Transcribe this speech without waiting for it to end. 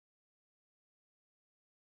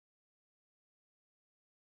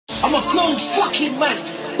I'm a grown fucking man.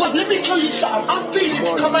 But let me tell you something, I'm feeling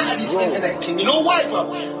to come out of this internet thing. You know why, bro?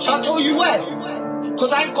 Shall I tell you why?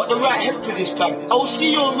 Because I ain't got the right head for this, fam. I will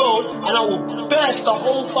see you on road and I will burst the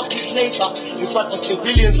whole fucking place up in front of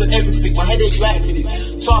civilians and everything. My head ain't right for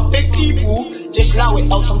this. So I beg people, just allow it,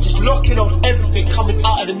 else I'm just locking off everything coming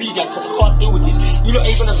out of the media because I can't deal with this. You lot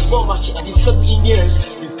ain't gonna smell my shit. I did 17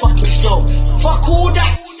 years in fucking jail. Fuck all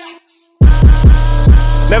that!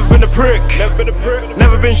 Never been a prick, never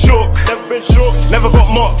been shook, never got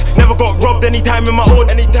mocked, never got robbed anytime in my hood,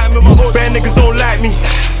 Bad niggas don't like me.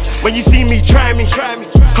 When you see me, try me.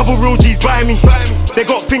 Couple real G's buy me. They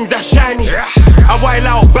got things that shiny. I wild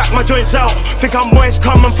out, back my joints out. Think I'm boys,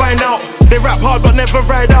 come and find out. They rap hard but never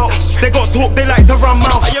ride out. They got talk, they like to run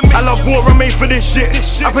mouth. I love war, I'm made for this shit.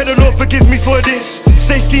 I pray the Lord forgive me for this.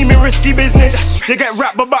 Stay scheming, risky business. They get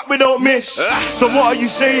rap but back we don't miss. So what are you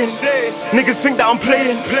saying? Niggas think that I'm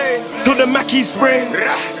playing till the Mackey's spraying.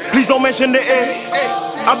 Please don't mention the A.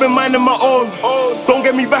 I've been minding my own. Don't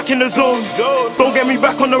get me back in the zone. Don't get me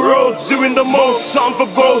back on the roads. Doing the most, something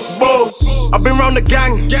for ghosts. I've been round the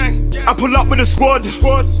gang. I pull up with a squad.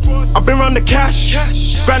 I've been round the cash.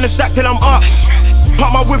 Grind the stack till I'm up.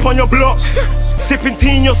 Pop my whip on your block. Sipping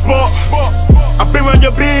tea in your spot. I've been round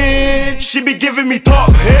your bitch. She be giving me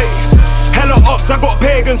top. Hey. Hella ops, I got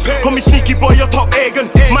pagans. Call me sneaky boy, your top Aigon.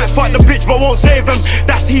 Might fight the bitch but won't save him.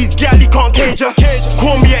 That's his gal, he can't cage her.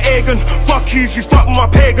 Call me an Aigon. Fuck you if you fuck with my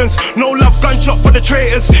pagans. No love, gunshot for the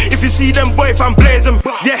traitors. If you see them boy, fam, blaze them.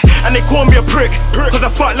 Yeah, and they call me a prick cause I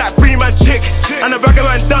fuck like free man chick. And a bag of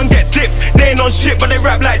man done get dipped. They ain't on shit but they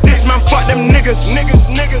rap like this. Man, fuck them niggas.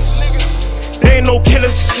 They ain't no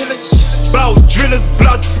killers. Bout drillers,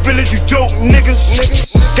 blood spillers, you joke niggas.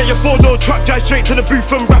 Get your 4-door truck, drive straight to the booth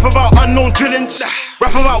and rap about unknown drillings.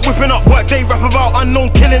 Rap about whipping up work, they rap about unknown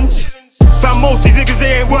killings. Fam, most these niggas,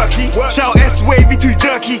 they ain't worky. Shout S-wavy, too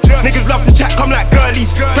jerky. Niggas love to chat, come like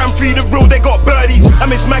girlies. Fam, free the rule, they got birdies. I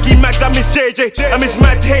miss Maggie Mags, I miss JJ. I miss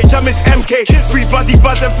Mad H, I miss MK. Free Buddy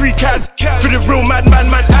Buzz and free Kaz. Free the real mad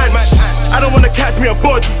ants. I don't wanna catch me a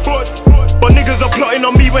body. But niggas are plotting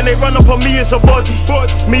on me when they run up on me, it's a body.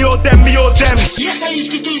 Me or them, me or them. Yes, I used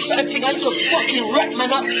to do something. I used to fucking rap man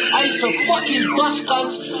up. I used to fucking bust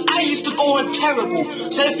guns. I used to go on terrible.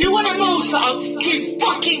 So if you wanna know something, keep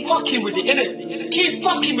fucking with it, innit? Keep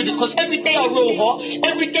fucking with it, cause every day I roll hot.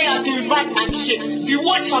 Every day I do madman shit. If you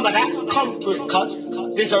want some of that, come for it, cuz.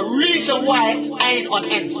 There's a reason why I ain't on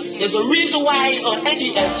ends. There's a reason why I ain't on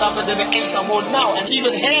any ends other than the ends I'm on now. And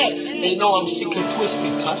even here, they know I'm sick and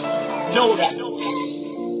twisted, cuz. Know that.